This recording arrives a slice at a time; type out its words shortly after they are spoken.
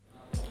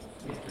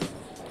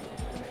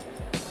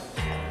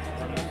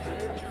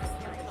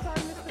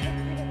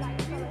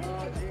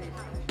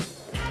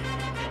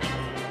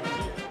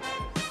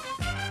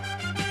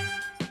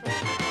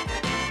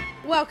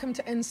welcome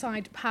to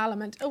Inside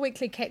Parliament, a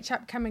weekly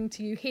catch-up coming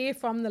to you here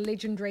from the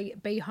legendary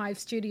Beehive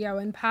studio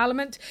in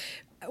Parliament.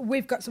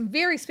 We've got some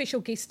very special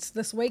guests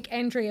this week.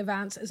 Andrea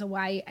Vance is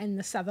away in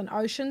the Southern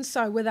Ocean.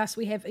 So with us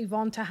we have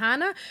Yvonne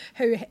Tahana,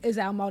 who is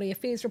our Māori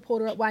Affairs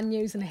reporter at One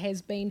News and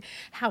has been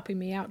helping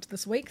me out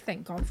this week.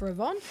 Thank God for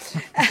Yvonne.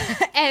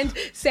 And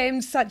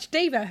Sam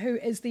Sachdeva, who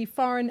is the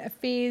Foreign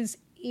Affairs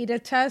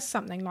editor,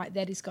 something like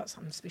that. He's got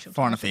something special.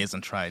 Foreign Affairs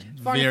and Trade.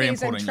 Foreign Very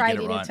Affairs important and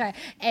Trade you get it editor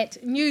right.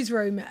 at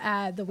Newsroom,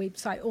 the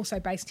website, also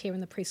based here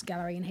in the Press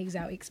Gallery, and he's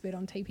our expert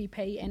on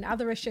TPP and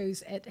other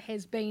issues. It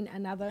has been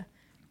another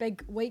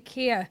big week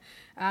here,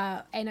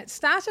 and it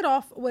started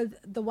off with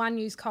the One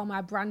News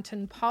Colmar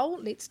Brunton poll.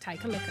 Let's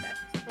take a look at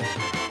it.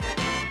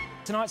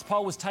 Tonight's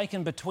poll was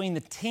taken between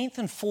the 10th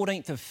and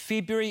 14th of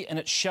February, and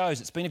it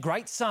shows it's been a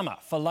great summer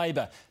for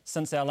Labour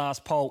since our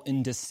last poll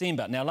in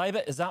December. Now,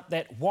 Labour is up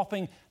that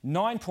whopping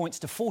 9 points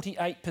to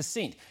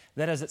 48%.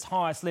 That is its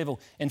highest level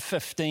in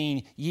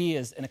 15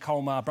 years in a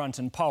Colmar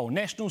Brunton poll.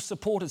 National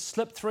support has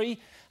slipped 3.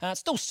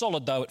 Still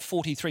solid, though, at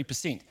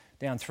 43%.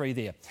 Down 3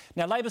 there.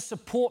 Now, Labour's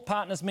support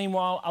partners,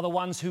 meanwhile, are the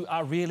ones who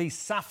are really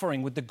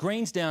suffering, with the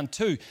Greens down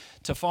 2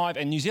 to 5,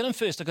 and New Zealand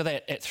First, look at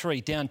that, at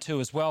 3, down 2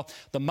 as well.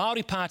 The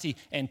Māori Party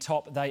and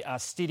Top, they are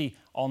steady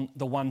on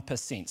the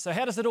 1%. So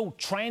how does it all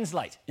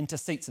translate into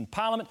seats in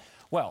Parliament?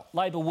 Well,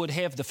 Labour would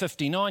have the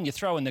 59. You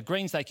throw in the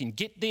Greens, they can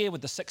get there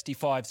with the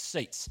 65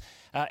 seats.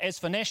 As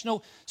for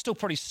National, still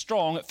pretty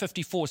strong at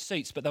 54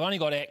 seats, but they've only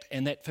got ACT,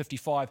 and that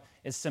 55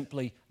 is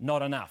simply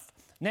not enough.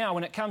 Now,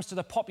 when it comes to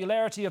the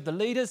popularity of the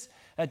leaders,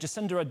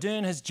 Jacinda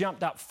Ardern has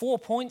jumped up 4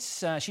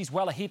 points. She's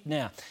well ahead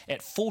now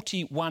at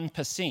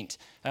 41%.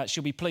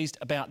 She'll be pleased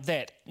about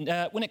that.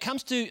 When it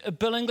comes to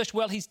Bill English,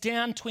 well, he's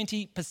down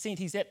 20%.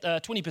 He's at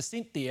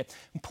 20% there.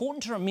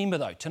 Important to remember,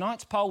 though,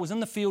 tonight's poll was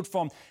in the field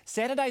from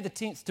Saturday the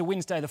 10th to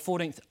Wednesday the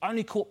 14th.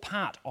 Only caught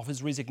part of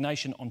his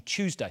resignation on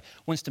Tuesday.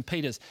 Winston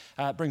Peters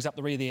brings up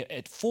the rear there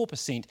at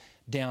 4%,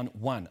 down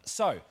 1.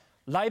 So,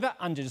 Labour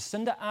under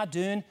Jacinda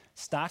Ardern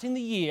starting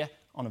the year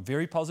on a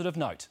very positive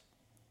note.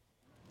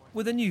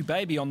 With a new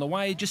baby on the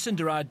way,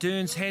 Jacinda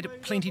Ardern's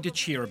had plenty to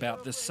cheer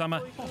about this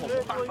summer.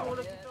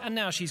 And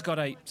now she's got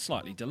a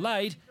slightly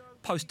delayed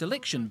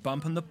post-election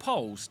bump in the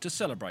polls to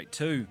celebrate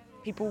too.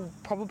 People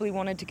probably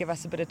wanted to give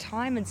us a bit of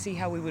time and see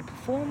how we would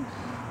perform.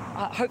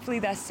 Hopefully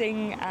they're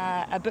seeing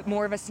a bit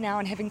more of us now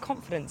and having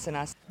confidence in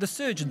us. The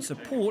surge in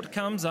support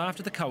comes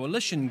after the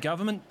coalition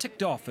government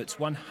ticked off its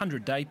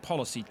 100-day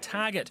policy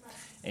target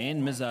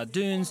and Ms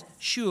Ardern's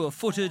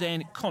sure-footed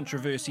and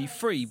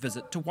controversy-free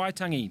visit to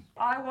Waitangi.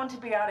 I want to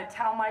be able to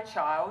tell my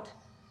child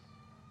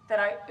that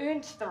I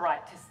earned the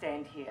right to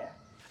stand here.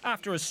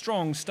 After a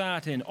strong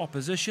start in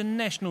opposition,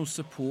 National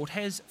support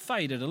has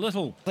faded a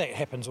little. That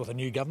happens with a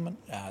new government.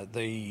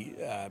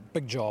 The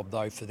big job,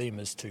 though, for them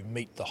is to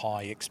meet the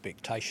high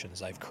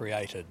expectations they've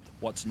created.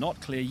 What's not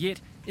clear yet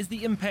is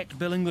the impact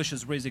Bill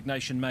English's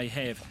resignation may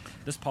have.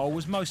 This poll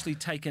was mostly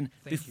taken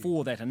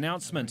before that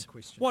announcement.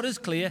 What is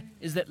clear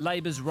is that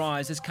Labour's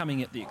rise is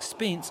coming at the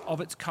expense of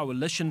its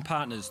coalition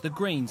partners, the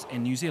Greens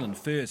and New Zealand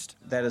First.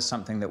 That is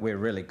something that we're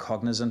really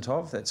cognizant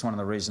of. That's one of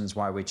the reasons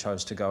why we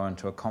chose to go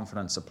into a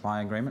confidence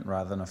supply agreement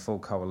rather than a full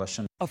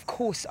coalition. Of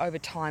course, over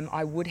time,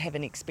 I would have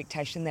an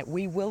expectation that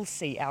we will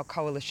see our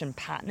coalition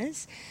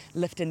partners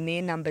lift in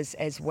their numbers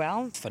as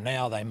well. For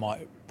now, they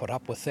might put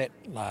up with that.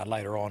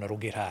 Later on, it'll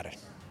get harder.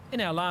 In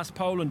our last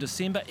poll in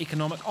December,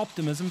 economic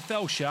optimism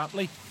fell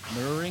sharply,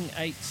 mirroring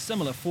a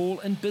similar fall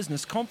in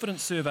business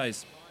confidence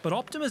surveys. But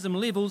optimism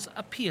levels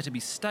appear to be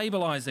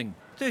stabilising.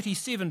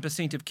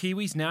 37% of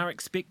Kiwis now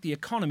expect the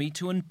economy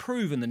to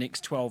improve in the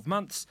next 12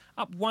 months,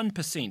 up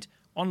 1%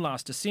 on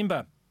last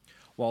December,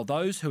 while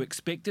those who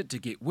expect it to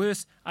get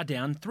worse are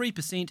down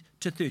 3%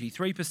 to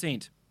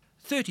 33%.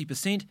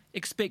 30%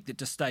 expect it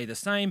to stay the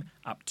same,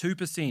 up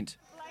 2%.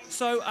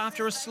 So,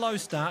 after a slow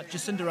start,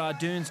 Jacinda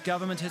Ardern's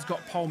government has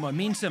got poll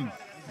momentum.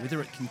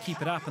 Whether it can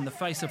keep it up in the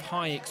face of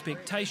high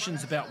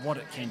expectations about what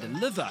it can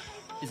deliver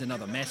is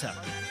another matter.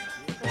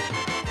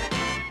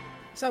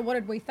 So what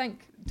did we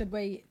think?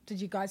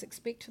 Did you guys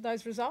expect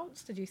those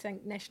results? Did you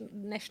think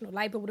National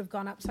Labour would have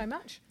gone up so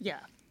much? Yeah.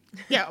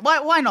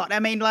 Why not? I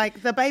mean,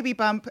 like, the baby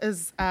bump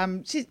is,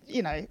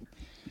 the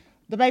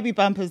baby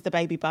bump is the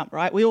baby bump,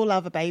 right? We all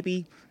love a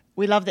baby.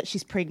 We love that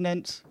she's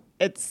pregnant.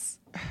 It's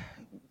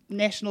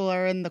National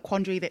are in the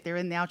quandary that they're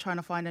in now, trying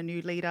to find a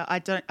new leader. I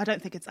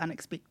don't think it's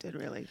unexpected,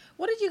 really.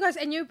 What did you guys,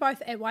 and you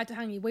both at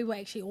Waitangi, we were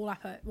actually all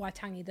up at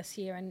Waitangi this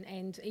year,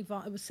 and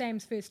Yvonne, it was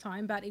Sam's first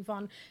time, but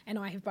Yvonne and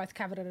I have both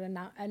covered it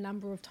a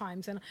number of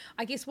times. And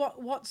I guess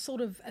what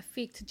sort of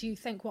effect do you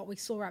think what we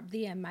saw up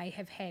there may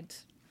have had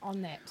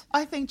on that?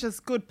 I think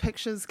just good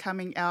pictures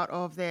coming out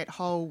of that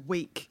whole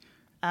week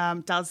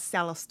does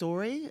sell a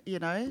story,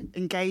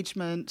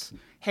 engagement,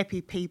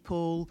 happy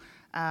people,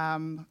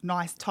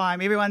 nice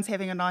time. Everyone's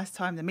having a nice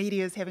time. The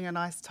media's having a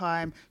nice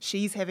time.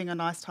 She's having a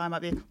nice time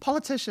up there.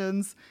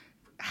 Politicians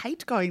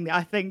hate going there,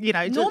 I think,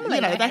 Normally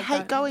they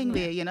hate going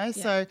there, Yeah.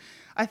 So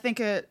I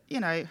think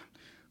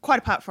quite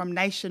apart from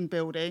nation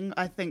building,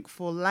 I think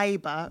for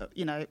Labour,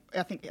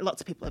 I think lots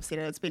of people have said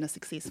it's been a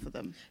success for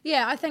them.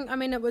 Yeah, I think,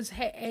 it was,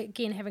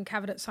 again, having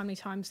covered it so many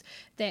times,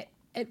 that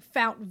it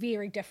felt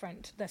very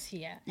different this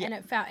year. Yeah. And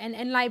it felt,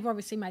 and Labour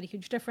obviously made a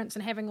huge difference,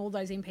 and having all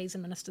those MPs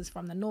and ministers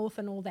from the north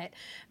and all that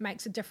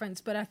makes a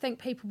difference. But I think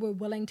people were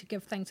willing to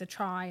give things a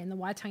try, and the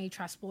Waitangi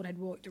Trust Board had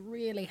worked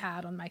really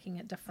hard on making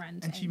it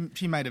different. And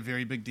she made a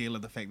very big deal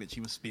of the fact that she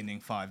was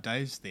spending 5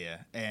 days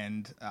there,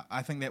 and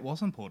I think that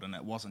was important.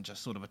 It wasn't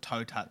just sort of a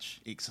toe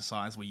touch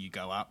exercise where you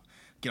go up,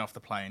 get off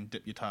the plane,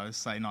 dip your toes,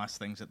 say nice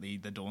things at the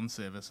dawn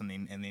service, and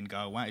then go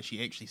away.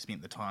 She actually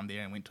spent the time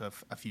there and went to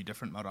a few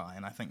different marae,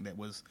 and I think that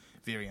was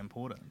very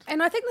important.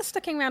 And I think the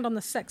sticking around on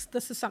the 6th,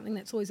 this is something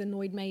that's always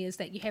annoyed me, is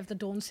that you have the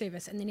dawn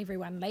service and then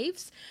everyone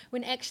leaves,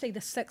 when actually the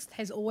 6th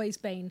has always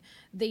been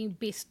the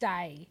best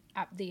day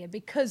up there,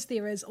 because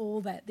there is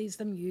all that, there's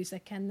the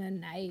music and the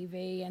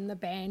navy and the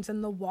bands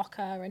and the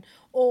waka and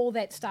all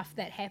that stuff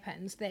that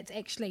happens that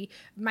actually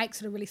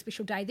makes it a really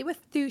special day. There were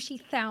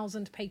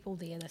 30,000 people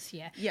there this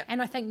year,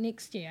 and I think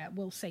next year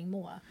we'll see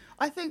more.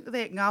 I think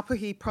that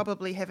Ngāpuhi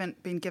probably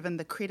haven't been given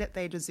the credit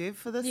they deserve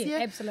for this year.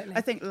 Absolutely.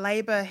 I think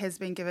Labour has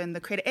been given the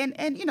credit,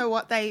 and you know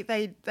what, they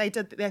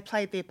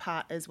played their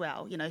part as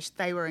well.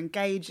 They were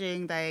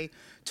engaging, they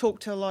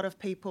talked to a lot of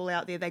people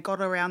out there, they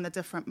got around the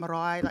different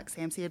marae, like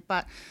Sam said,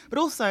 but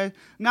also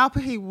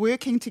Ngāpuhi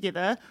working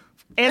together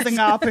as a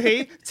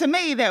Ngāpuhi, to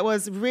me that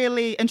was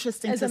really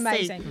interesting to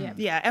amazing,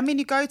 see. Yeah. I mean,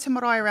 you go to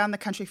marae around the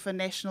country for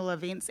national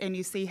events and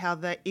you see how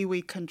the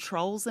iwi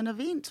controls an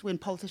event when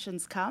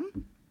politicians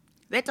come.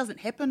 That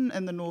doesn't happen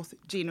in the north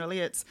generally.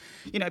 It's,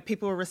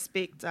 people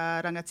respect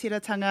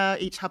rangatiratanga,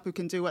 each hapu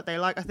can do what they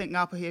like. I think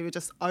Ngāpuhi were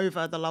just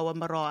over the lower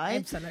marae.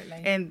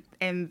 Absolutely.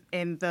 And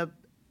the,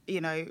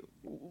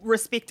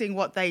 respecting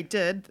what they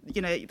did,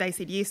 they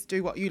said, yes,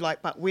 do what you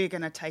like, but we're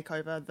going to take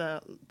over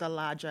the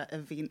larger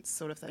events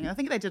sort of thing. I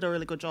think they did a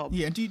really good job.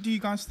 Yeah, do you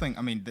guys think,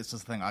 this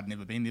is the thing, I'd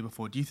never been there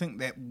before, do you think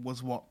that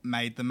was what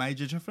made the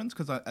major difference?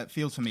 Because it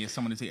feels to me, as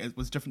someone who's here, it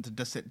was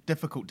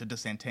difficult to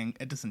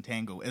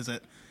disentangle. Is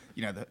it,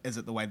 is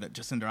it the way that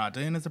Jacinda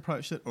Ardern has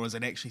approached it, or is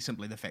it actually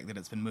simply the fact that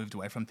it's been moved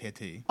away from Te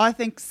Tii? I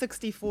think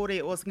 60-40,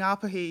 it was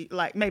Ngāpuhi,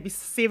 like maybe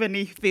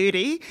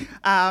 70-30.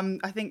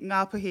 I think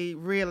Ngāpuhi,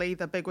 really,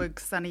 the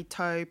bigwigs, Sunny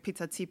Toe,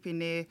 Pita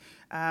Tipene,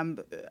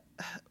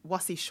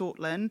 Wasi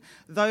Shortland,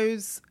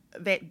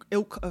 that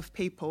ilk of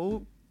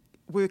people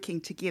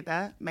working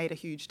together made a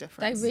huge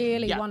difference. They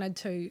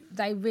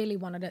really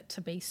wanted it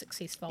to be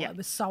successful. It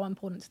was so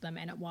important to them,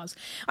 and it was.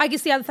 I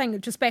guess the other thing,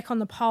 just back on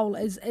the poll,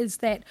 is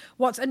that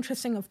what's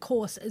interesting, of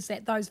course, is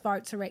that those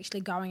votes are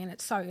actually going, and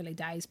it's so early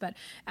days, but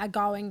are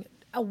going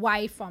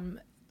away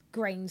from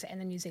Greens and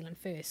the New Zealand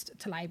First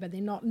to Labour. They're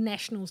not,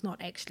 Nationals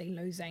not actually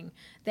losing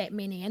that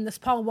many, and this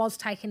poll was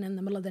taken in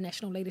the middle of the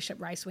national leadership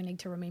race. We need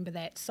to remember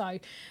that. So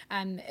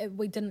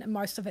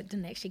most of it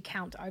didn't actually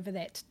count over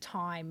that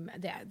time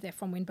that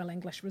from when Bill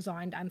English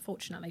resigned,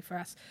 unfortunately for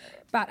us.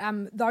 But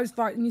those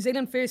votes, New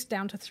Zealand First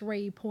down to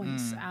 3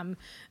 points,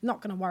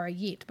 not going to worry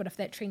yet, but if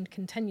that trend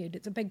continued,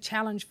 it's a big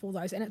challenge for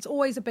those, and it's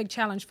always a big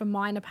challenge for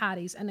minor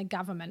parties in a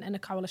government, in a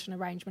coalition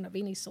arrangement of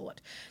any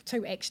sort,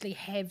 to actually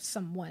have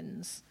some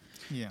wins.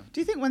 Yeah. Do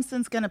you think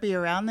Winston's going to be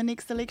around the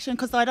next election?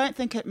 Because I don't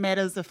think it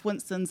matters if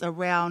Winston's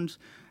around,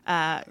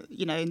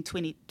 in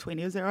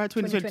 2020, is that right?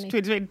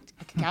 2020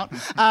 count.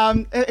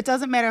 It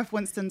doesn't matter if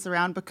Winston's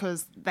around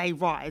because they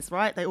rise,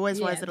 right? They always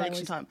rise at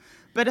election time.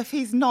 But if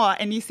he's not,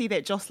 and you see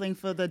that jostling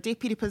for the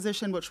deputy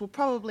position, which will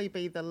probably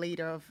be the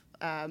leader of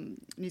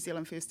New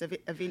Zealand First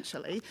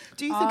eventually,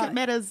 do you think it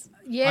matters?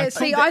 Yeah,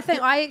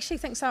 I actually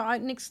think so.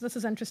 This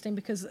is interesting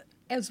because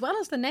as well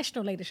as the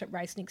national leadership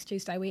race next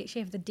Tuesday, we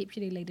actually have the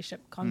deputy leadership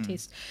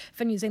contest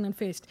for New Zealand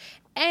First.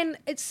 And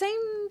it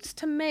seems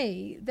to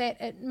me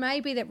that it may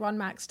be that Ron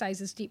Marks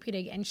stays as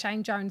deputy and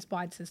Shane Jones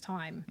bides his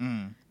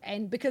time.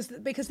 And because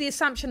the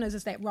assumption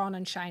is that Ron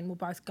and Shane will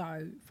both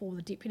go for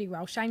the deputy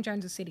role. Shane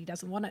Jones has said he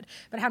doesn't want it,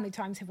 but how many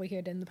times have we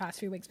heard in the past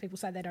few weeks people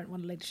say they don't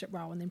want a leadership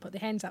role and then put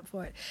their hands up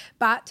for it?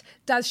 But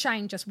does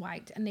Shane just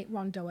wait and let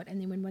Ron do it, and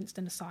then when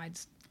Winston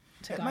decides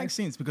to go? It makes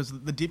sense because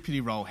the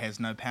deputy role has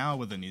no power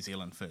with the New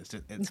Zealand First.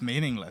 It's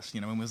meaningless.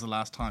 When was the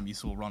last time you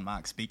saw Ron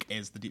Marks speak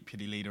as the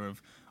deputy leader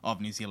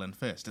of New Zealand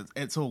First?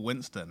 It's all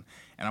Winston.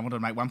 And I wanted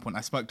to make one point.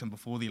 I spoke to him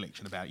before the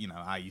election about,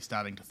 are you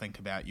starting to think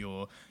about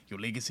your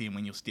legacy and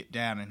when you'll step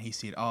down? And he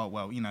said, oh,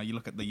 well, you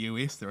look at the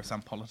US, there are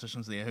some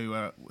politicians there who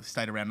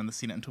stayed around in the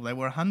Senate until they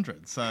were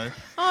 100. So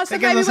that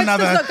gives us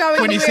another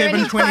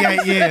 27,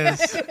 28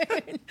 years.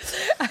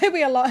 He'll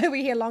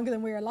be here longer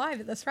than we're alive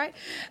at this rate.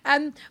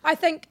 I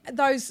think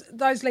those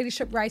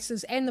leadership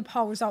races and the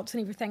poll results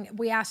and everything,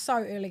 we are so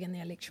early in the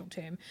electoral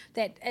term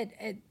that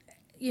it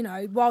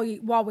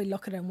while we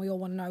look at it and we all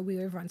want to know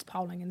where everyone's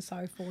polling and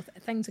so forth,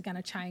 things are going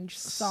to change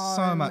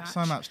so much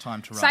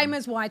time to run. Same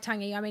as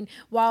Waitangi. I mean,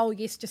 while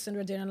yes,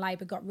 Jacinda Ardern and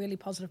Labour got really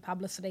positive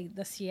publicity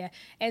this year,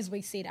 as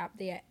we said up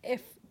there,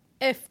 if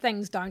if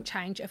things don't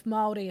change, if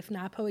Māori, if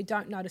Ngāpuhi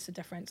don't notice a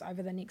difference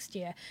over the next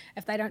year,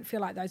 if they don't feel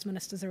like those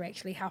ministers are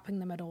actually helping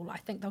them at all, I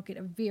think they'll get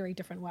a very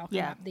different welcome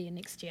up there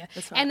next year.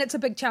 That's right. And it's a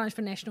big challenge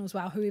for National as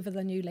well, whoever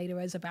the new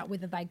leader is, about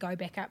whether they go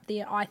back up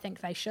there. I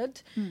think they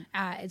should.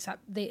 It's up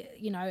there,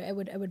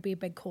 it would be a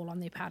big call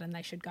on their part, and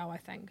they should go, I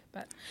think.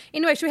 But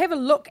anyway, should we have a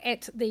look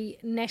at the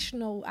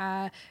national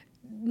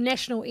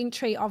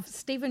entry of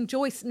Stephen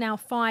Joyce, now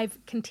 5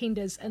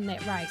 contenders in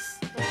that race.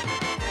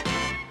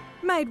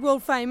 Made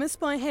world famous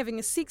by having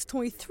a sex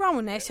toy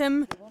thrown at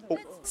him,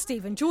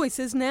 Stephen Joyce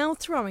is now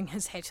throwing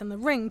his hat in the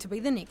ring to be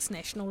the next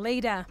national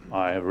leader.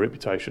 I have a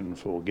reputation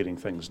for getting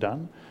things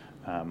done.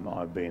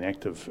 I've been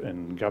active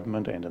in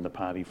government and in the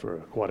party for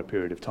quite a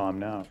period of time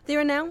now. There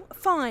are now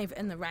 5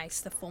 in the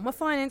race. The former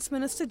Finance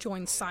Minister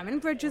joins Simon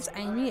Bridges,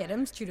 Amy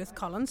Adams, Judith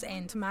Collins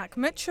and Mark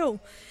Mitchell.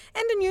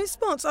 And a new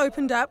spot's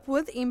opened up,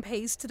 with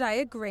MPs today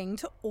agreeing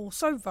to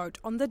also vote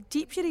on the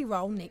deputy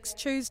role next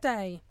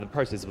Tuesday. The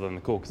process within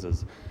the caucus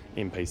is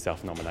MPs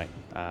self-nominate.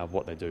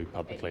 What they do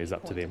publicly is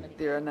up to them.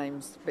 There are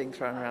names being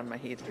thrown around my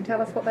head. Can you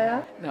tell us what they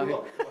are?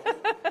 No.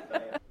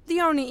 The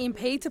only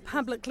MP to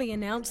publicly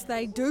announce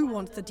they do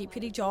want the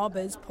deputy job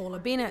is Paula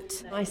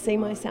Bennett. I see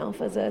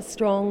myself as a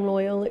strong,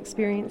 loyal,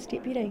 experienced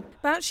deputy.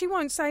 But she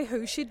won't say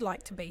who she'd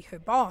like to be her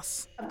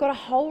boss. I've got a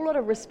whole lot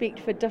of respect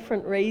for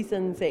different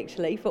reasons,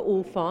 actually, for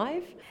all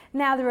 5.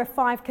 Now there are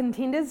 5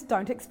 contenders.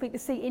 Don't expect to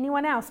see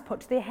anyone else put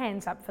their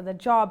hands up for the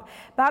job.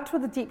 But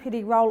with the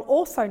deputy role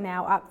also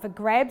now up for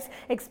grabs,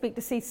 expect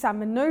to see some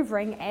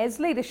manoeuvring as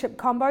leadership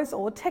combos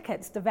or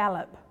tickets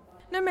develop.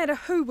 No matter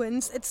who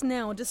wins, it's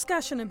now a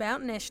discussion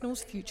about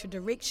National's future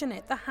direction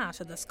at the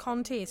heart of this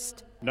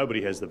contest.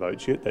 Nobody has the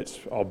votes yet, that's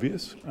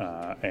obvious,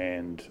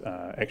 and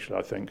actually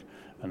I think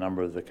a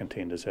number of the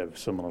contenders have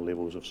similar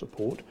levels of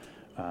support.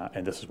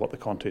 And this is what the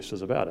contest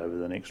is about over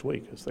the next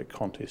week. It's the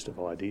contest of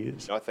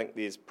ideas. I think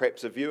there's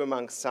perhaps a view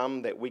amongst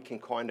some that we can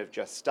kind of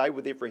just stay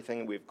with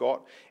everything we've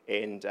got,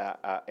 and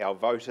our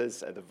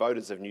voters, the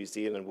voters of New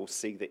Zealand, will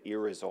see the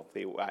errors of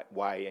their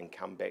way and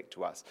come back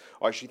to us.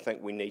 I actually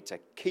think we need to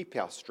keep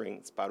our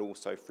strengths but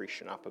also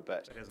freshen up a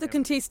bit. The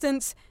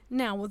contestants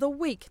now with a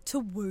week to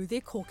woo their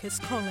caucus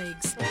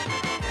colleagues.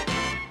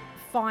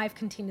 5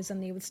 contenders in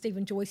there with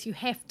Stephen Joyce. You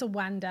have to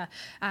wonder,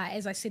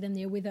 as I said in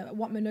there,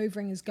 what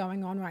manoeuvring is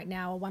going on right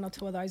now. Are 1 or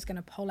 2 of those going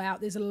to pull out?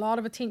 There's a lot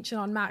of attention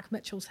on Mark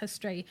Mitchell's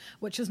history,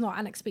 which is not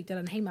unexpected,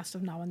 and he must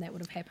have known that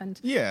would have happened.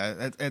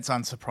 Yeah, it's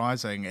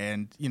unsurprising,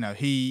 and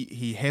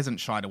he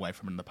hasn't shied away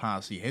from it in the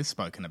past. He has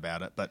spoken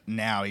about it, but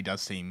now he does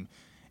seem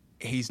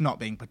he's not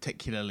being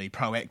particularly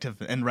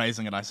proactive in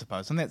raising it, I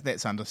suppose, and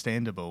that's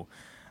understandable.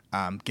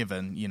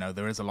 Given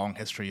there is a long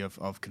history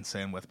of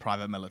concern with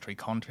private military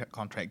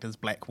contractors,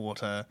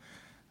 Blackwater,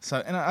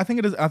 and I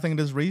think it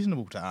is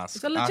reasonable to ask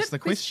the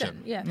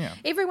question. Yeah.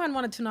 Everyone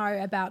wanted to know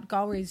about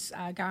Golriz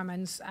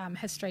Garman's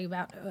history,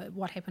 about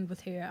what happened with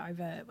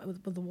her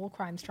with the War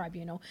Crimes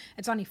Tribunal.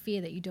 It's only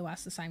fair that you do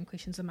ask the same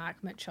questions of Mark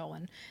Mitchell,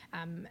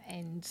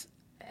 and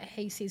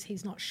he says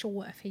he's not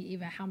sure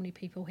how many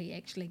people he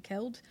actually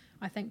killed,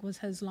 I think was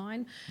his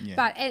line. Yeah.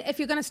 But if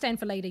you're going to stand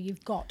for leader,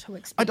 you've got to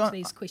expect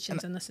these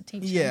questions and this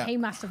attention. Yeah. He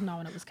must have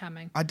known it was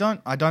coming. I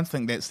don't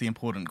think that's the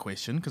important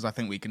question, because I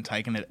think we can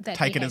take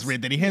it as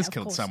read that he has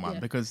killed someone,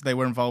 because they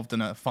were involved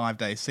in a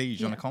 5-day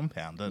siege on a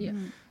compound.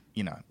 And,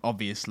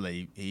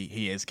 obviously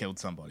he has killed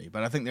somebody.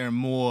 But I think there are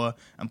more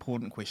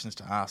important questions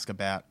to ask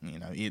about,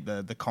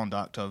 the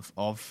conduct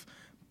of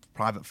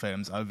private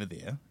firms over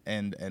there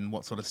and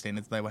what sort of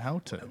standards they were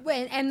held to.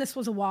 And this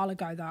was a while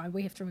ago, though.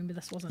 We have to remember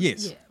this wasn't.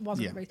 Yes.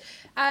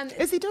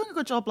 Is he doing a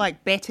good job,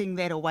 batting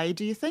that away,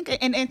 do you think?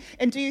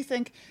 And do you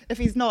think if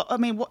he's not,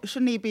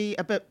 shouldn't he be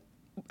a bit...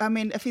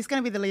 if he's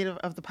going to be the leader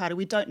of the party,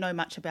 we don't know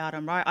much about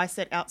him, right? I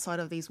sit outside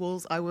of these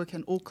walls. I work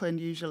in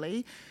Auckland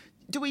usually.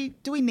 Do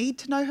we need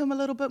to know him a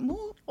little bit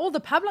more? Or the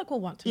public will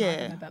want to know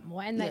him a bit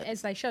more, and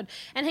as they should.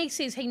 And he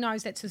says he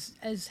knows that's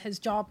his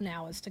job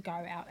now, is to go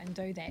out and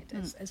do that,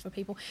 is for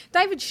people.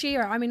 David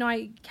Shearer,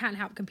 I can't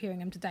help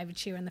comparing him to David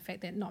Shearer in the fact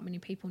that not many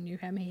people knew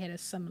him. He had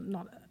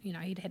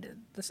he'd had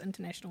this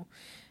international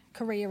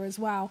career as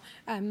well.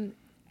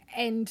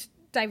 And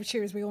David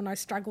Shearer, as we all know,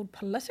 struggled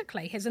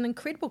politically, has an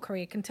incredible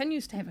career,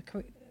 continues to have a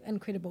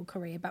incredible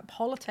career, but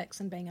politics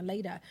and being a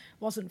leader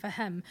wasn't for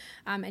him,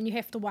 and you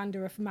have to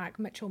wonder if Mark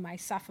Mitchell may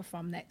suffer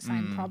from that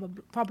same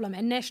problem,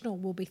 and National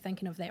will be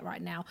thinking of that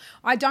right now.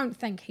 I don't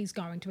think he's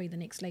going to be the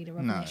next leader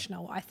of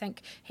National. I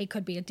think he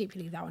could be a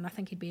deputy, though, and I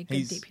think he'd be a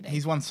good deputy.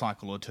 He's one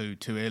cycle or two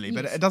too early,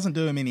 but it doesn't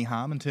do him any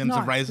harm in terms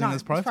of raising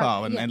his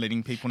profile and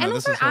letting people know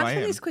this is who I am. And also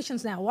answer these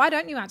questions now. Why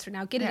don't you answer it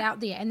now? Get it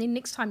out there, and then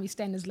next time you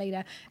stand as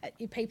leader,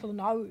 people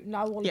know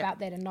all about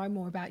that and know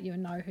more about you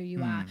and know who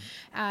you are.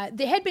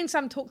 There had been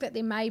some talk that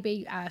there may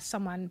be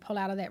someone pull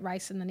out of that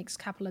race in the next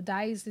couple of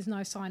days. There's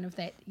no sign of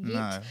that yet.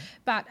 No.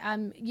 But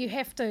you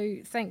have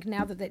to think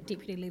now that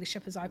deputy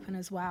leadership is open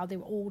as well. They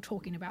were all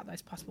talking about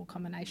those possible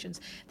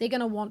combinations. They're going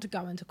to want to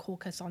go into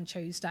caucus on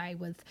Tuesday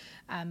with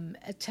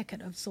a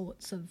ticket of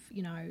sorts of,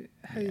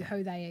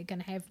 who they are going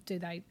to have. Do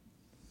they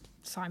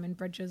Simon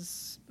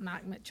Bridges,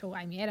 Mark Mitchell,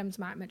 Amy Adams,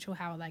 Mark Mitchell,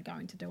 how are they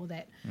going to do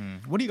that?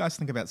 What do you guys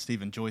think about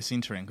Stephen Joyce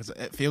entering? Because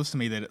it feels to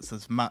me that it's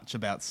as much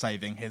about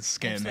saving his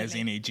skin as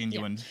any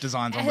genuine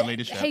designs on the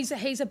leadership.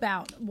 He's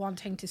about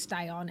wanting to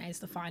stay on as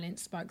the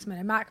finance spokesman.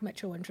 And Mark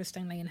Mitchell,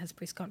 interestingly, in his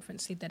press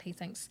conference said that he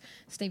thinks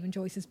Stephen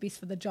Joyce is best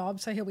for the job,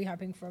 so he'll be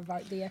hoping for a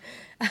vote there.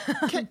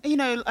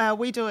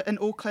 We do it in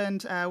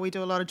Auckland. We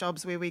do a lot of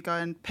jobs where we go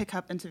and pick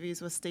up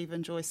interviews with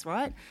Stephen Joyce,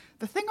 right?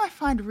 The thing I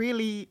find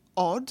really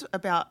odd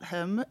about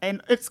him,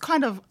 and it's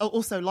kind of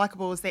also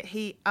likeable, is that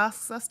he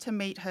asks us to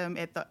meet him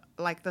at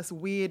this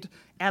weird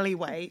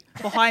alleyway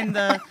behind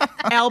the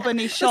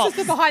Albany shops.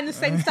 This is the behind the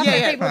scenes stuff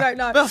that people don't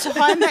know. But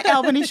behind the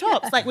Albany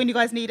shops, like when you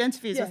guys need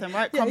interviews with him,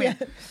 right? Come here.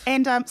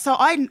 And so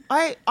he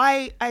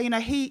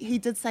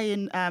did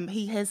say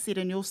he has said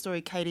in your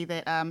story, Katie,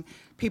 that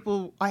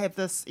people have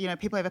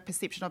a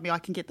perception of me, I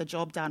can get the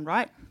job done,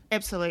 right?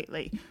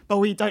 Absolutely. But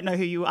we don't know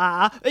who you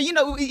are.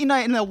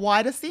 In a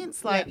wider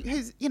sense,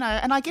 who's,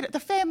 and I get it. The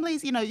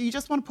families, you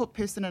just want to put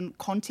person in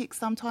context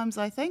sometimes,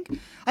 I think.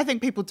 I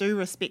think people do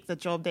respect the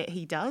job that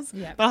he does.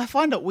 Yeah. But I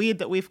find it weird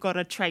that we've got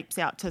to traipse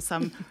out to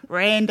some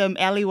random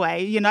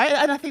alleyway, and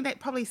I think that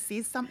probably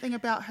says something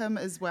about him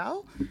as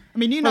well. I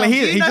mean, he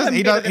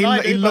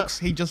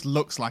just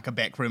looks like a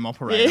backroom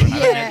operator.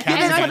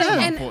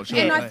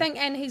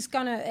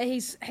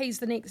 He's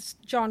the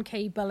next John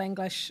Key, Bill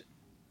English,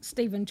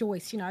 Stephen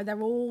Joyce.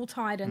 They're all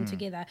tied in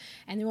together,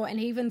 and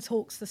he even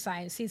says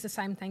the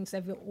same things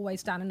they've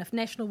always done. And if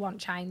National want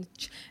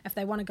change, if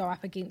they want to go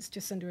up against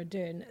Jacinda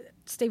Ardern,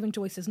 Stephen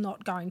Joyce is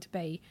not going to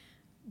be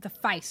the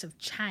face of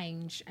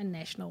change in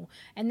National,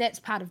 and that's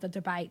part of the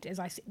debate, as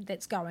I said,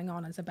 that's going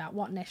on, is about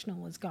what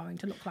National is going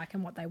to look like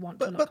and what they want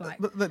to look like.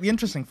 But the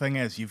interesting thing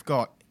is, you've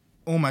got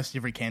almost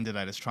every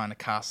candidate is trying to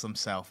cast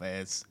themselves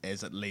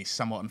as at least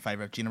somewhat in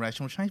favour of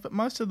generational change, but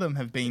most of them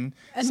have been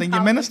senior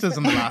ministers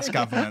in the last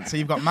government. So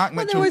you've got Mark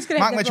Mitchell.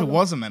 Mark Mitchell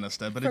was a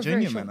minister, but a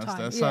junior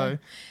minister. Time,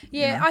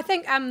 I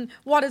think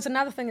what is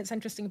another thing that's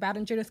interesting about,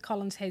 and Judith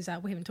Collins has,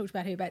 we haven't talked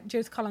about her, but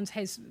Judith Collins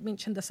has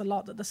mentioned this a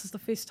lot, that this is the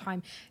first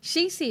time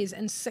she says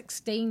in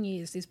 16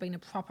 years there's been a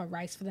proper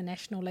race for the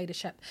national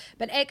leadership.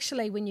 But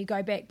actually, when you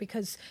go back,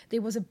 because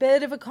there was a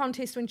bit of a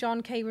contest when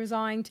John Key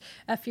resigned,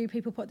 a few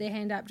people put their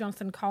hand up,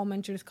 Jonathan Coleman,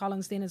 Judith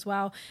Collins then as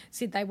well,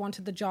 said they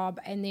wanted the job,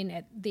 and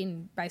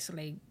then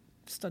basically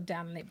stood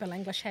down and let Bill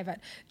English have it.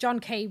 John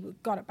Key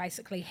got it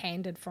basically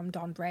handed from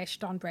Don Brash.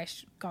 Don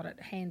Brash got it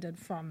handed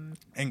from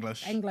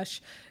English.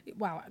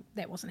 Well,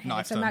 that wasn't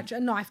handed so much.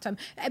 Knifed him.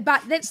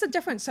 But that's the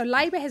difference. So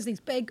Labor has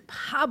these big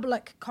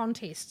public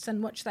contests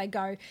in which they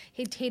go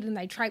head-to-head and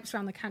they traipse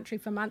around the country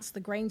for months. The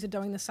Greens are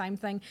doing the same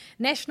thing.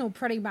 National,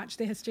 pretty much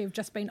their history have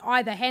just been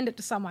either hand it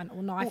to someone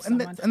or knife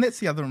someone. And that's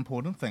the other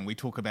important thing. We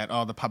talk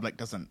about, the public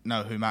doesn't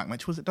know who Mark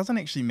Mitchell was. It doesn't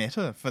actually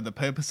matter for the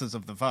purposes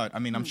of the vote. I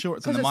mean, I'm sure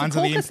it's in the minds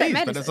of the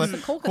MPs, but it's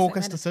a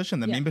caucus decision.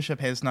 The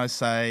membership has no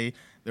say.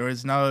 There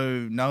is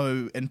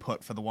no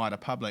input for the wider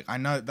public. I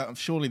know that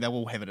surely they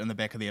will have it in the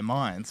back of their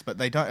minds, but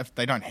they don't. If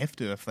they don't have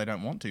to, if they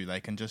don't want to, they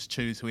can just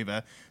choose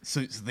whoever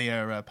suits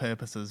their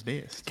purposes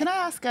best. Can I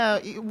ask,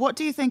 what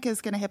do you think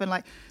is going to happen?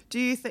 Like, do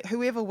you think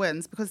whoever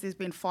wins, because there's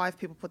been 5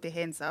 people put their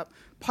hands up,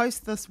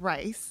 post this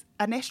race,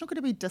 are National going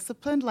to be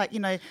disciplined? Like,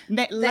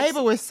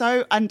 Labor was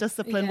so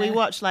undisciplined. Yeah. We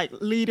watched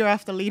leader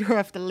after leader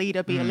after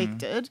leader be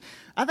elected.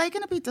 Are they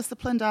going to be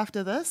disciplined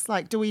after this?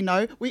 Like, do we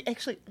know? We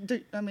actually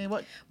do. I mean,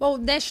 what? Well,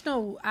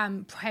 National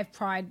have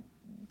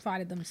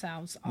prided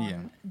themselves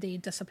on their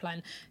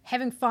discipline.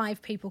 Having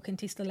 5 people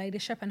contest the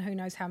leadership, and who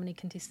knows how many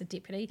contest the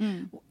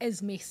deputy,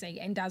 is messy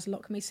and does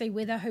look messy.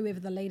 Whoever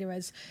the leader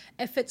is,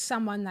 if it's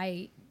someone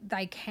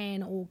they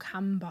can all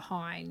come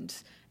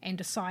behind and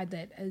decide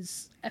that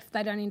is, if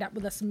they don't end up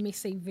with this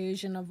messy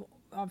version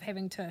of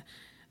having to,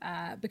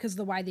 because of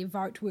the way their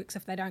vote works,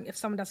 if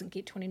someone doesn't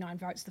get 29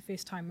 votes the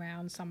first time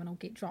round, someone will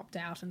get dropped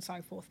out and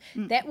so forth.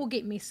 That will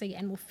get messy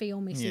and will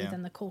feel messy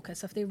within the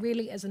caucus. If there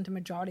really isn't a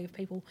majority of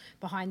people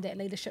behind that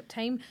leadership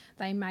team,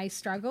 they may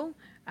struggle,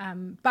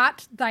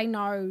 but they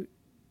know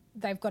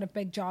they've got a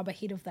big job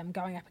ahead of them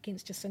going up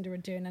against Jacinda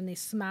Ardern, and they're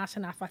smart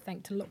enough, I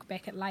think, to look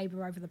back at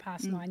Labor over the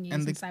past 9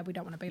 years and say we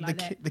don't want to be like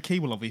that. The key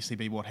will obviously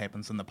be what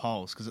happens in the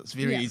polls, because it's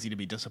very easy to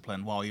be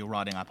disciplined while you're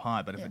riding up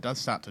high, but if it does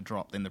start to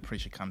drop, then the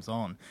pressure comes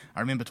on. I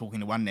remember talking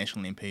to one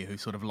National MP who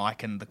sort of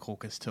likened the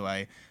caucus to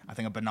a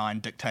benign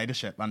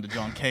dictatorship under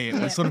John Key.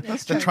 It was sort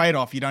of the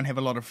trade-off. You don't have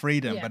a lot of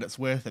freedom, but it's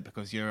worth it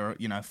because you're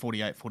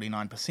 48,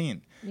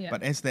 49%.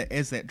 But as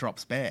that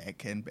drops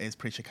back and as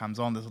pressure comes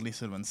on, there's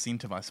less of an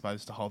incentive, I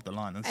suppose, to hold the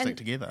line and stick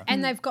together.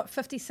 And they've got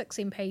 56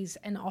 MPs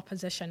in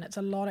opposition. It's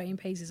a lot of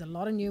MPs. There's a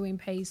lot of new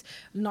MPs,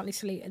 not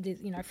necessarily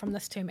from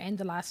this term and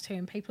the last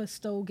term. People are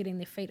still getting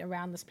their feet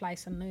around this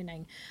place and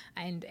learning.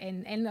 And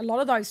a lot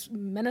of those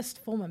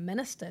former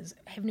ministers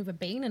have never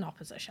been in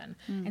opposition.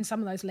 And some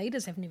of those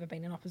leaders have never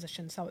been in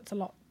opposition. So it's a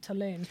lot to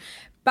learn.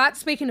 But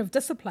speaking of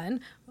discipline,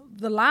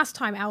 the last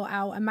time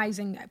our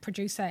amazing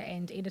producer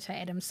and editor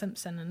Adam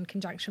Simpson, in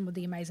conjunction with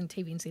the amazing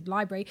TVNZ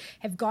Library,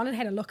 have gone and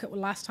had a look at the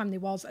last time there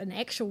was an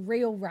actual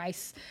real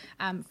race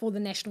for the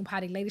National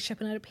Party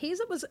leadership, and it appears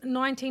it was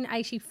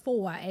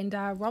 1984, and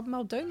Rob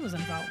Muldoon was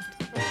involved.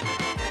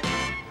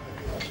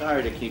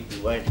 Sorry to keep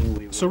you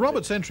waiting. Sir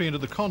Robert's entry into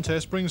the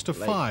contest brings to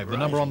 5 the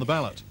number on the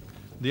ballot.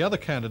 The other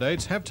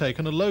candidates have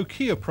taken a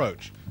low-key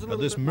approach. At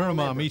this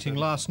Miramar meeting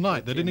last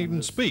night, they didn't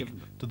even speak,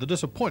 to the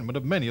disappointment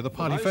of many of the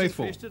party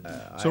faithful.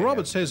 Sir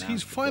Robert says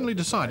he's finally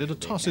decided to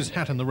toss his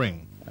hat in the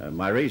ring.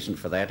 My reason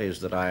for that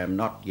is that I am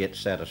not yet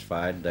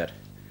satisfied that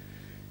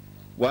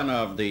one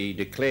of the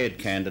declared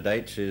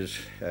candidates is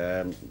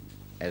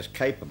as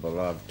capable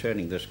of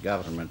turning this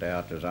government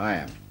out as I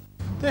am.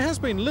 There has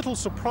been little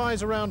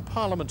surprise around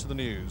Parliament to the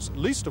news,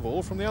 least of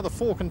all from the other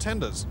 4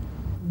 contenders.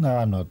 No,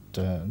 I'm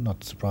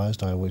not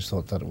surprised. I always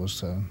thought that it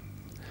was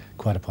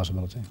quite a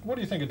possibility. What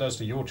do you think it does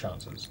to your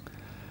chances?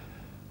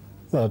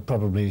 Well, it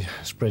probably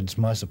spreads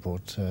my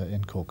support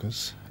in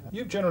caucus.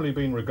 You've generally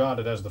been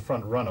regarded as the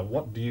front runner.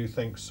 What do you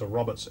think Sir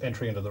Robert's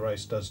entry into the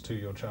race does to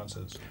your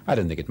chances? I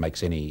don't think it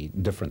makes any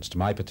difference to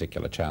my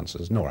particular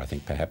chances, nor I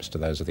think perhaps to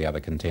those of the other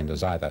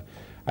contenders either.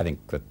 I think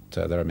that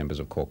there are members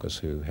of caucus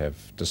who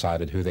have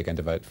decided who they're going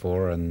to vote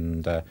for,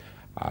 and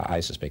I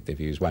suspect their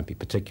views won't be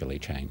particularly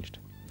changed.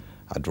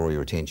 I draw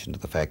your attention to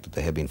the fact that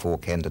there have been 4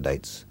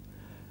 candidates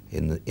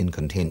in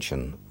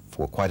contention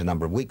for quite a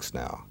number of weeks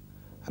now,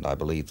 and I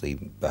believe the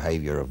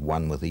behaviour of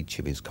one with each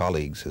of his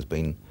colleagues has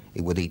been,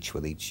 with each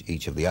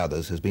of the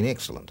others, has been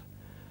excellent.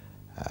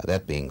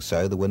 That being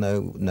so, there were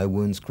no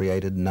wounds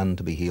created, none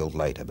to be healed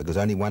later, because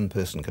only one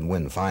person can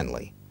win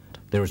finally.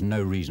 There is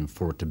no reason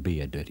for it to be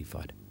a dirty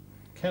fight.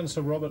 Can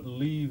Sir Robert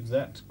leave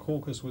that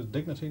caucus with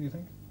dignity, do you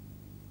think?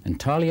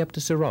 Entirely up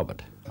to Sir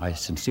Robert. I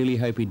sincerely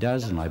hope he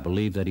does, and I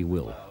believe that he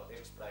will.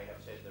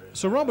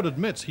 Sir Robert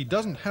admits he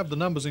doesn't have the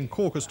numbers in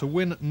caucus to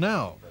win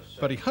now,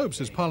 but he hopes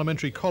his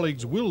parliamentary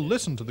colleagues will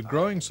listen to the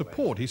growing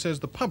support he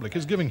says the public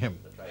is giving him.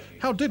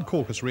 How did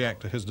caucus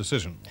react to his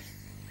decision?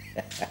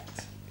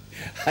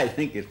 I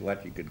think it's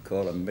what you could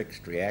call a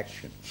mixed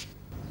reaction.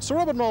 Sir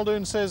Robert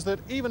Muldoon says that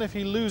even if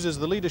he loses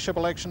the leadership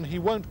election, he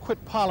won't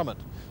quit Parliament,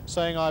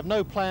 saying, "I have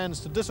no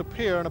plans to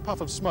disappear in a puff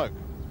of smoke."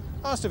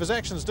 Asked if his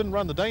actions didn't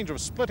run the danger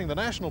of splitting the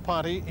National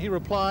Party, he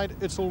replied,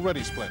 "It's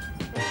already split."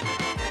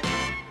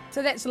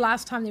 So that's the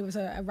last time there was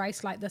a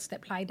race like this that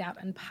played out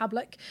in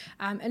public.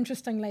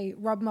 Interestingly,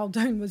 Rob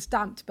Muldoon was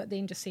dumped, but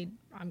then just said,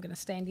 "I'm going to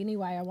stand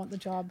anyway, I want the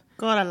job."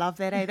 God, I love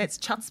that, eh? That's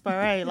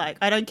chutzpah, eh? Like,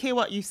 I don't care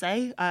what you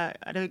say. I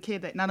don't care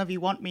that none of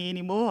you want me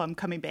anymore. I'm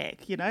coming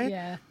back, you know?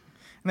 Yeah.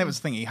 And that was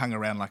the thing, he hung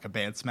around like a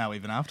bad smell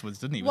even afterwards,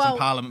 didn't he? He was in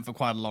Parliament for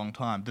quite a long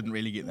time, didn't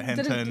really get the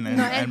hint in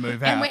and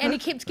move out. And he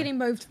kept getting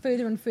moved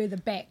further and further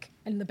back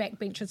in the back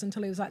benches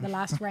until he was like the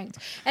last ranked.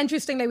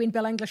 Interestingly, when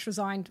Bill English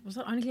resigned, was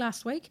it only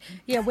last week?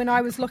 Yeah, when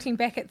I was looking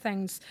back at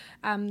things,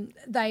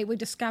 we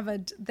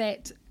discovered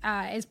that,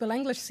 as Bill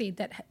English said,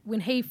 that when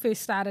he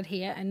first started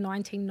here in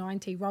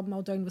 1990, Rob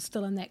Muldoon was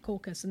still in that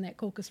caucus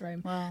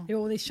room. Wow. There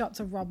were all these shots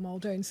of Rob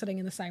Muldoon sitting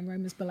in the same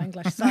room as Bill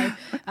English. So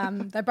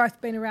they've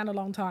both been around a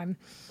long time.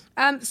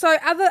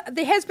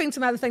 There has been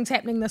some other things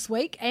happening this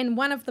week, and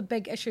one of the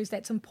big issues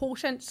that's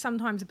important,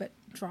 sometimes a bit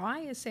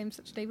dry, as Sam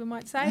Suchdeva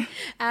might say,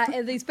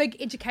 are these big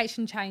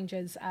education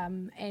changes,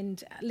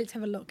 and let's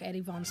have a look at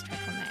Yvonne's track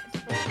on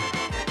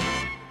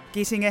that.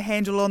 Getting a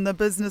handle on the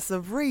business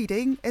of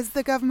reading as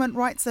the government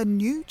writes a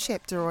new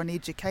chapter on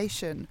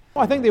education.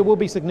 I think there will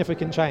be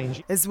significant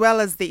change. As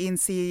well as the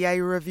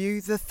NCEA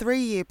review, the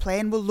 3-year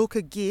plan will look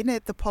again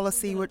at the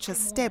policy which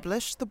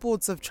established the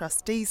Boards of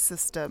Trustees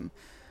system.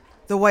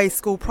 The way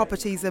school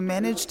properties are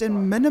managed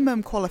and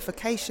minimum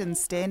qualification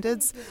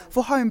standards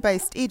for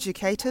home-based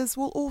educators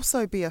will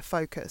also be a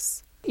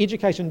focus.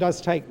 Education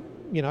does take,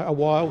 a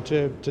while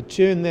to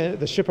turn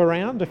the ship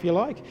around, if you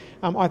like.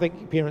 I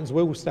think parents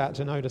will start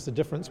to notice a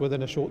difference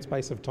within a short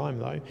space of time,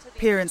 though.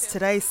 Parents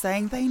today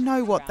saying they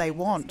know what they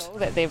want.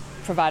 That they're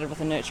provided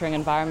with a nurturing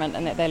environment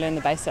and that they learn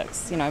the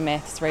basics,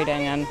 maths,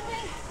 reading, and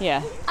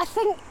yeah. I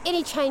think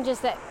any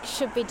changes that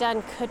should be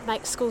done could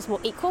make schools more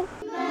equal.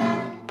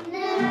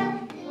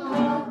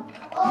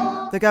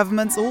 The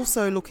government's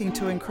also looking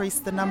to increase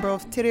the number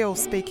of te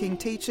reo-speaking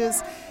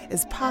teachers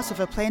as part of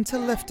a plan to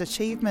lift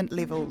achievement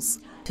levels.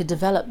 To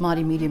develop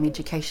Māori medium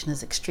education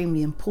is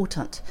extremely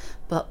important,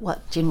 but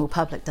what general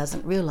public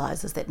doesn't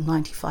realise is that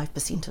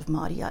 95% of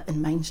Māori are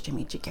in mainstream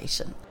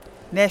education.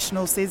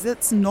 National says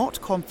it's not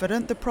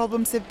confident the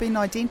problems have been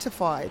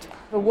identified.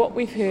 What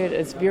we've heard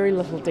is very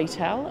little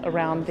detail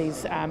around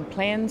these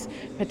plans,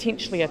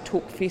 potentially a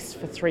talk fest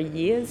for 3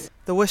 years.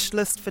 The wish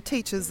list for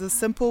teachers is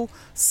simple: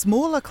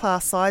 smaller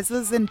class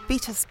sizes and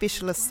better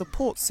specialist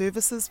support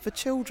services for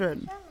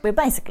children. We're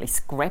basically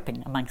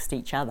scrapping amongst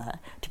each other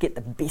to get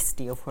the best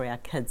deal for our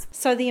kids.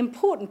 So the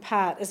important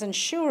part is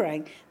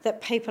ensuring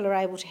that people are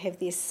able to have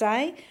their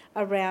say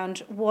around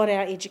what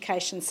our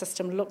education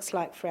system looks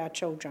like for our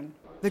children.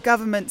 The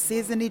government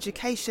says an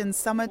education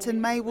summit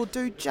in May will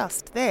do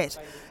just that,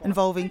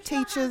 involving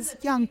teachers,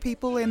 young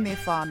people and their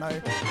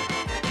whānau.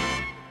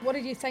 what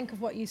did you think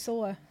of what you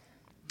saw?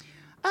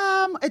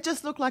 It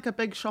just looked like a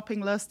big shopping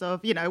list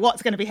of,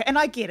 what's going to be. And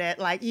I get it.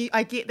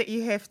 I get that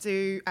you have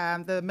to.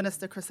 The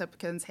Minister Chris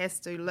Hipkins has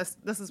to list.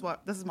 This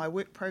is my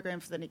work program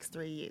for the next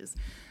 3 years,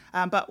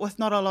 but with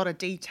not a lot of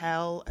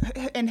detail.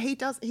 And he's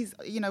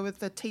with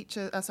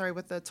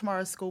the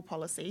Tomorrow School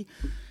policy.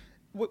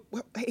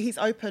 He's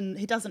open.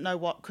 He doesn't know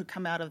what could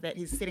come out of that.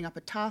 He's setting up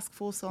a task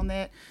force on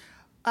that.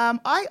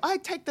 I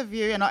take the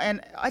view, and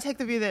I take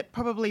the view that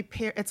probably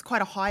it's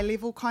quite a high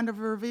level kind of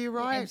a review,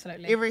 right? Yeah,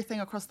 absolutely.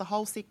 Everything across the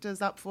whole sector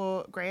is up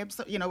for grabs.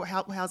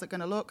 How's it going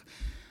to look?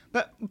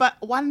 But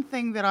one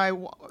thing that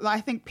I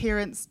think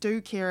parents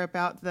do care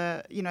about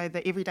the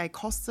everyday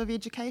costs of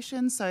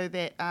education, so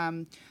that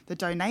the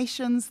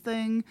donations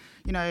thing,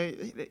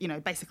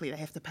 basically they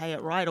have to pay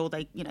it, right? Or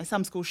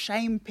some schools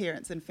shame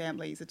parents and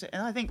families,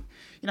 and I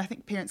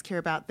think parents care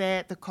about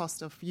that, the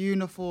cost of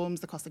uniforms,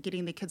 the cost of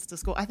getting their kids to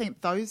school. I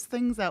think those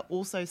things are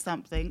also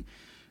something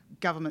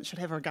government should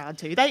have regard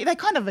to. They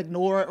kind of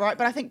ignore it, right?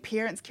 But I think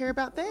parents care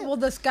about that. Well,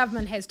 this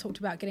government has talked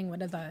about getting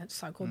rid of the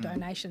so-called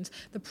donations.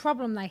 The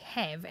problem they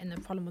have, and the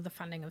problem with the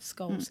funding of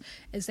schools,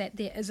 is that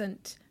there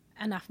isn't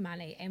enough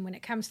money, and when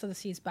it comes to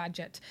this year's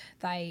budget,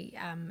 they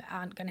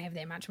aren't going to have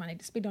that much money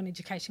to spend on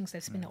education because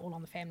they've spent it all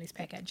on the families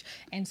package.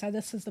 And so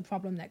this is the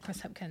problem that Chris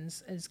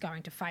Hipkins is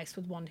going to face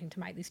with wanting to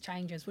make these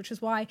changes, which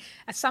is why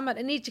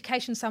an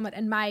education summit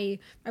in May,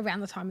 around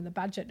the time of the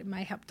budget, it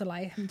may help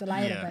delay it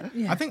a bit.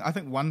 Yeah. I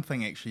think one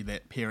thing actually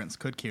that parents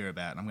could care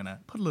about, and I'm going to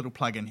put a little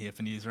plug in here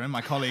for Newsroom,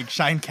 my colleague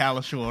Shane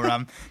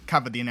Cowlishaw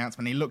covered the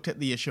announcement. He looked at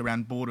the issue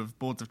around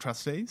boards of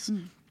trustees.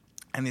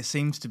 And there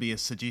seems to be a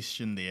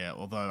suggestion there,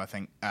 although I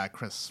think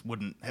Hipkins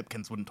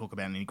wouldn't talk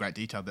about in any great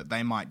detail, that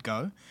they might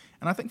go.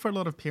 And I think for a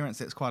lot of parents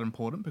that's quite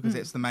important, because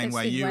that's the main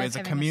way you as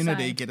a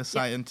community get a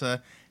say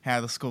into how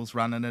the school's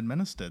run and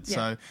administered.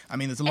 So, I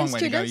mean, there's a long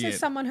way to go yet. As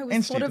someone who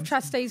was Board of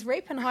Trustees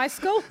rep in high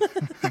school.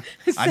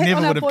 I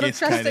never would have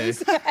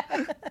guessed, Katie.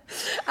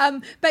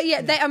 But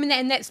yeah,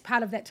 and that's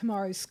part of that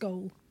Tomorrow's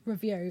School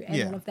review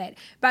and all of that.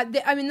 But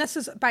this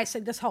is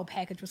basically, this whole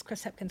package was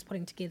Chris Hipkins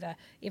putting together,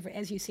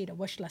 as you said, a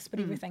wish list, but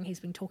everything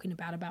he's been talking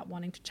about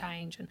wanting to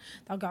change, and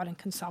they'll go out and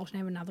consult and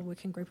have another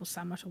working group or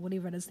summit or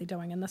whatever it is they're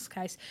doing in this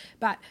case.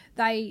 But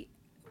they,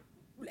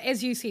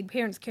 as you said,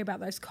 parents care about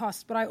those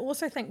costs, but I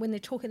also think when they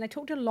talked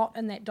a lot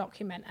in that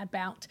document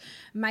about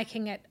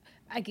making it,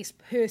 I guess,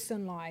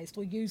 personalised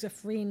or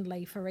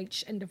user-friendly for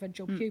each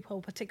individual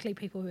pupil, particularly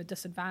people who are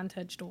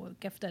disadvantaged or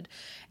gifted.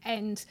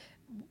 And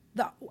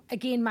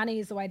again, money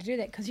is the way to do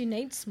that, because you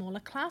need smaller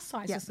class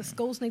sizes. Yep. The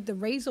schools need the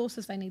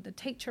resources, they need the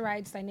teacher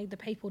aides, they need the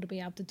people to be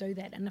able to do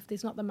that. And if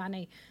there's not the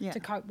money to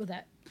cope with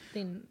it,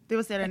 then... There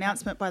was that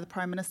announcement by the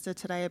Prime Minister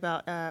today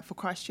about for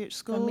Christchurch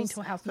schools.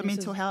 For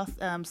mental health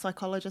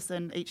psychologists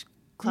in each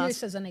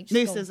class.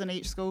 Nurses in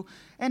each school.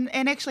 And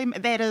actually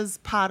that is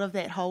part of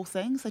that whole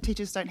thing. So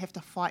teachers don't have to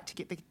fight to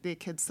get their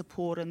kids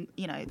support, and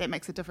that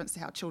makes a difference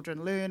to how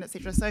children learn,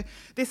 etc. So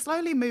they're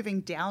slowly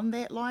moving down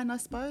that line, I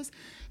suppose.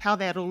 How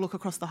that'll look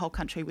across the whole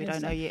country, we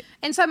don't know yet.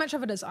 And so much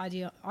of it is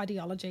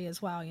ideology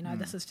as well.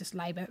 This is just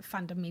Labor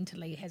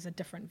fundamentally has a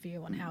different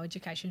view on how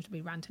education should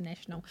be run to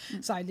national.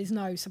 So there's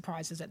no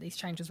surprises that these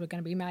changes were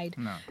going to be made.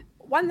 No.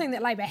 One thing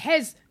that Labor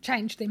has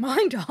changed their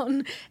mind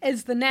on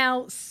is the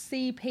now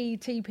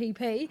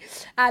CPTPP.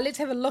 Let's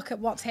have a look at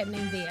what's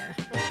happening there.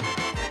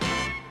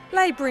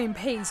 Labor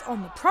MPs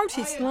on the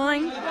protest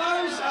line. Those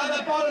are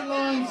the bottom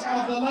lines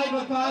of the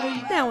Labor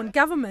Party. Now in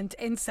government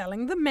and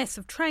selling the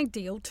massive trade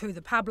deal to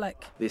the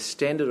public. Their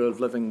standard of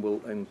living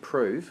will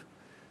improve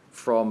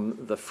from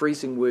the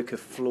freezing worker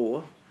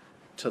floor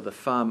to the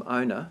farm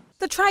owner.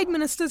 The Trade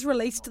Ministers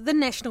released the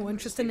National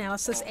Interest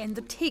Analysis and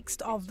the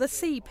text of the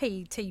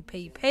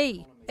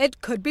CPTPP.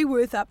 It could be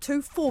worth up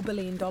to $4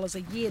 billion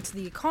a year to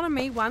the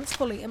economy once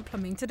fully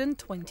implemented in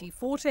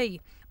 2040.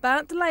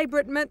 But Labor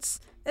admits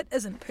it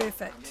isn't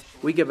perfect.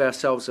 We give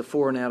ourselves a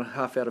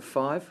 4.5 out of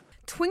 5.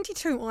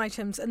 22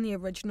 items in the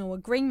original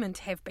agreement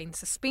have been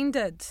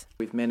suspended.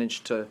 We've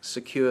managed to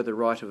secure the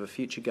right of a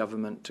future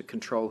government to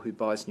control who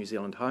buys New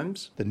Zealand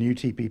homes. The new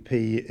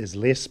TPP is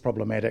less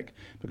problematic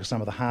because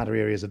some of the harder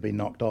areas have been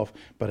knocked off,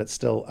 but it's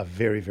still a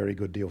very, very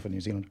good deal for New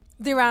Zealand.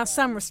 There are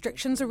some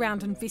restrictions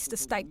around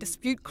investor-state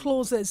dispute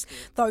clauses.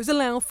 Those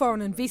allow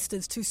foreign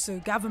investors to sue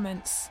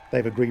governments.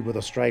 They've agreed with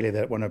Australia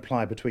that it won't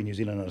apply between New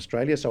Zealand and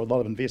Australia, so a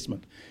lot of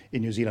investment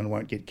in New Zealand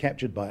won't get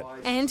captured by it.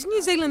 And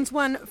New Zealand's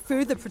won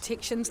further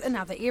protections in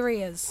other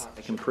areas.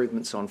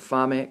 Improvements on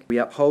Farm Act. We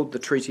uphold the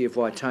Treaty of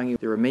Waitangi.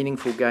 There are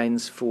meaningful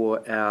gains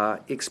for our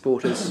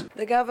exporters.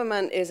 The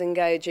government is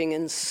engaging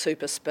in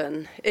super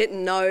spin. It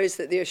knows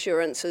that the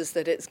assurances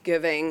that it's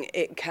giving,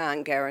 it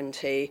can't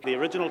guarantee. The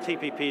original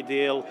TPP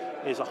deal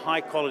is a high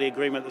quality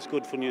agreement that's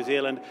good for New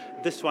Zealand.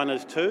 This one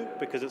is too,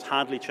 because it's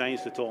hardly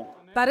changed at all.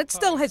 but it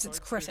still has its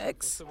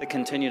critics. The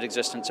continued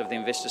existence of the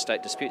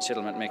investor-state dispute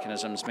settlement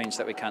mechanisms means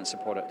that we can't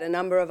support it. A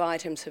number of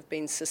items have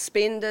been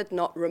suspended,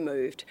 not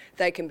removed.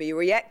 They can be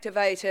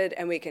reactivated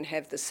and we can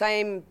have the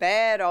same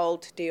bad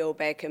old deal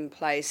back in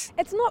place.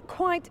 It's not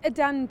quite a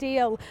done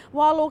deal.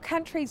 While all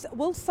countries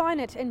will sign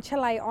it in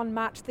Chile on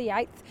March the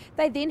 8th,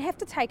 they then have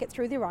to take it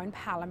through their own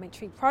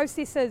parliamentary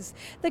processes.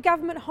 The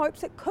government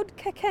hopes it could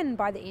kick in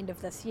by the end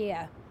of this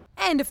year.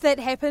 And if that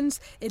happens,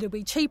 it'll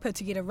be cheaper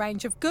to get a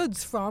range of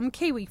goods from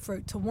kiwi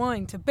fruit to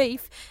wine to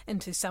beef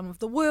into some of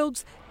the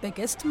world's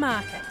biggest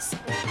markets.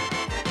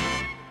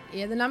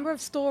 Yeah, the number of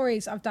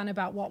stories I've done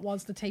about what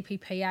was the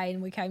TPPA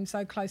and we came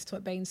so close to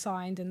it being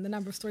signed, and the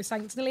number of stories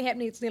saying it's nearly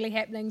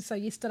happening. So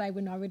yesterday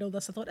when I read all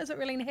this, I thought, is it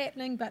really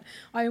happening? But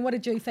I mean, what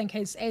did you think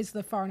as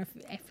the foreign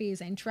affairs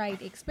and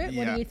trade expert?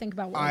 What do you think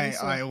about what you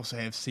saw? I also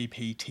have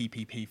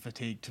TPP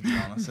fatigue, to be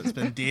honest. It's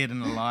been dead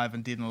and alive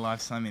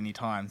so many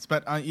times.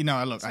 But, look,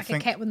 it's like I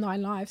think... a cat with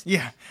 9 lives.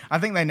 Yeah, I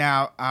think they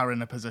now are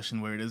in a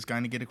position where it is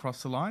going to get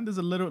across the line. There's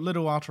a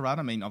little while to run.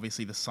 I mean,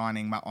 obviously the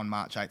signing on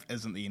March 8th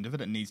isn't the end of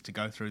it. It needs to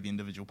go through the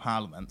individual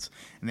parliaments,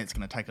 and that's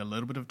going to take a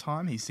little bit of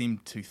time. He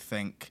seemed to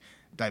think,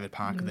 David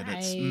Parker, that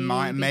it's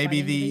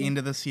maybe the end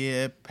of this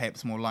year,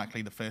 perhaps more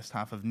likely the first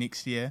half of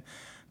next year.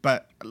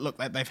 But look,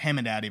 they've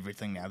hammered out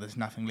everything now. There's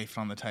nothing left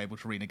on the table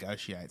to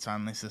renegotiate. So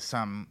unless there's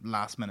some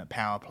last-minute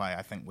power play,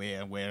 I think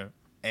we're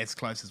as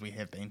close as we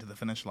have been to the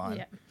finish line.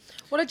 Yeah.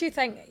 What did you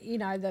think,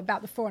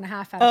 about the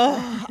 4.5 out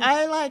of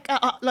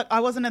 5? Look, I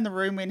wasn't in the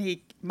room when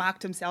he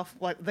marked himself,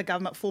 like the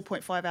government,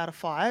 4.5 out of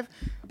 5.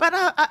 But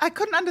I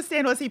couldn't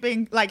understand, was he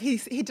being, like, he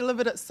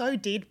delivered it so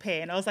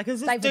deadpan. I was like,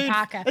 is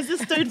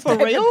this dude for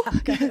real?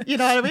 You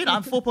know what I mean?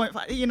 I'm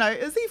 4.5.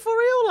 Is he for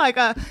real? Like,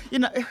 that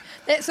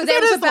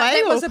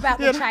was about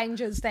the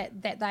changes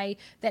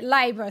that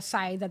Labor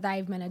say that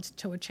they've managed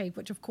to achieve,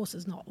 which of course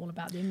is not all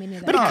about them.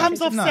 But it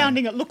comes off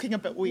looking a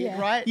bit weird,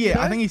 right?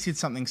 Yeah, I think he said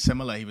something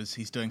similar.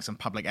 He's doing some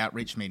public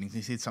outreach meetings.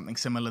 He said something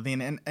similar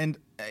then, and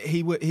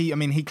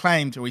he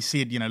claimed, or he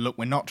said, look,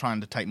 we're not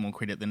trying to take more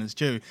credit than is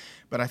due.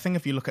 But I think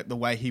if you look at the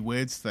way he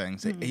words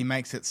things, he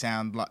makes it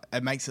sound like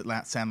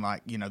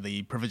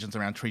the provisions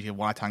around Treaty of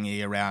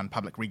Waitangi around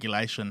public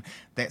regulation.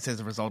 That's as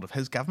a result of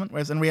his government,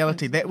 whereas in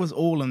reality that was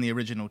all in the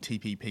original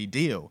TPP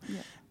deal.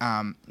 Yeah.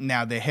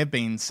 Now there have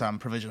been some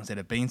provisions that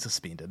have been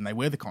suspended, and they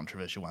were the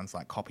controversial ones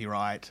like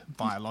copyright,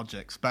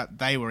 biologics, but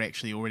they were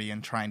actually already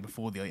in train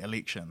before the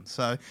election.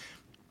 So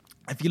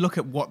if you look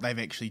at what they've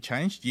actually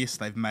changed, yes,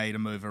 they've made a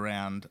move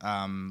around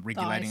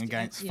regulating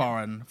against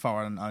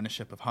foreign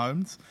ownership of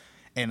homes,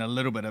 and a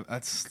little bit of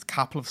a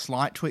couple of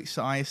slight tweaks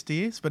to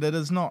ISDS, but it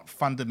is not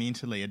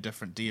fundamentally a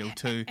different deal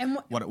to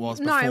what it was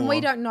before. No, and we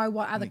don't know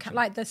what other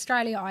like the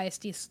Australia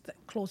ISDS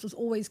clause was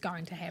always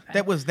going to happen.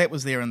 That was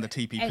there in the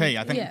TPP.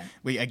 I think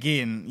we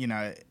again,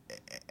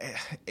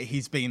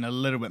 he's been a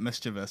little bit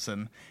mischievous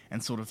and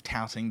sort of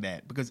touting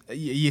that, because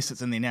yes,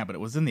 it's in there now, but it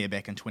was in there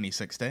back in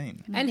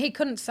 2016. And he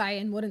couldn't say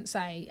and wouldn't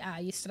say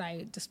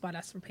yesterday, despite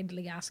us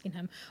repeatedly asking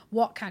him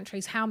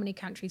how many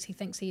countries he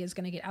thinks he is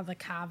going to get other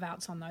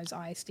carve-outs on those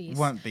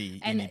ISDS. Won't be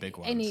any big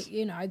ones.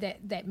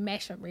 That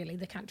matter, really,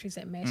 the countries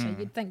that matter.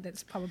 You'd think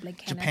that's probably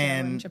Canada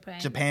and Japan.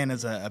 Japan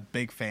is a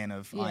big fan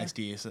of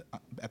ISDS.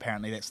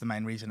 Apparently that's the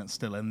main reason it's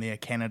still in there.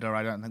 Canada,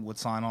 I don't think, would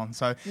sign on.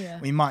 So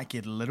we might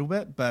get a little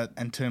bit, but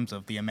in terms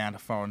of the amount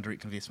of foreign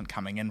direct investment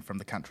coming in from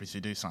the countries who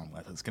do sign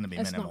with, it's going to be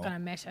minimal. It's not going to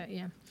matter,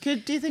 yeah.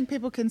 Do you think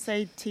people can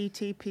say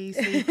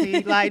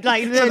TTPCP, like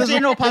the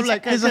general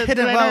public? There's a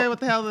hidden, what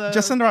the hell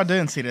Jacinda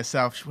Ardern said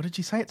herself, what did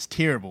she say? It's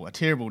terrible, a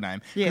terrible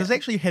name. Yeah. There's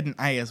actually a hidden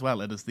A as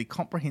well. It is the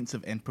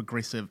Comprehensive and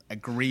Progressive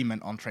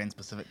Agreement on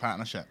Trans-Pacific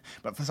Partnership.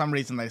 But for some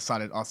reason they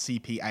decided,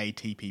 CPA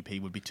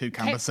TPP would be too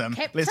cumbersome.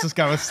 Let's just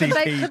go with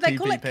CP Could they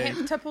call it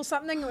CAPTIP or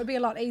something? It would be a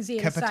lot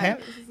easier to say.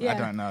 I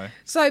don't know.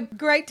 So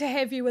great to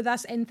have you with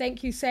us, and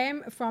thank you,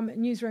 Sam, from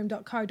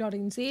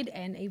newsroom.co.nz,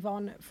 and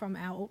Yvonne from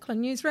our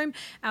Auckland newsroom.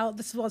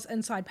 This was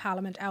Inside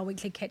Parliament, our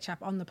weekly catch-up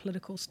on the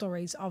political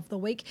stories of the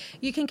week.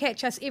 You can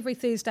catch us every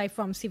Thursday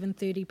from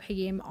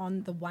 7:30pm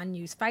on the One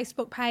News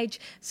Facebook page,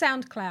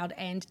 SoundCloud,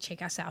 and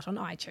check us out on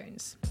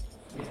iTunes.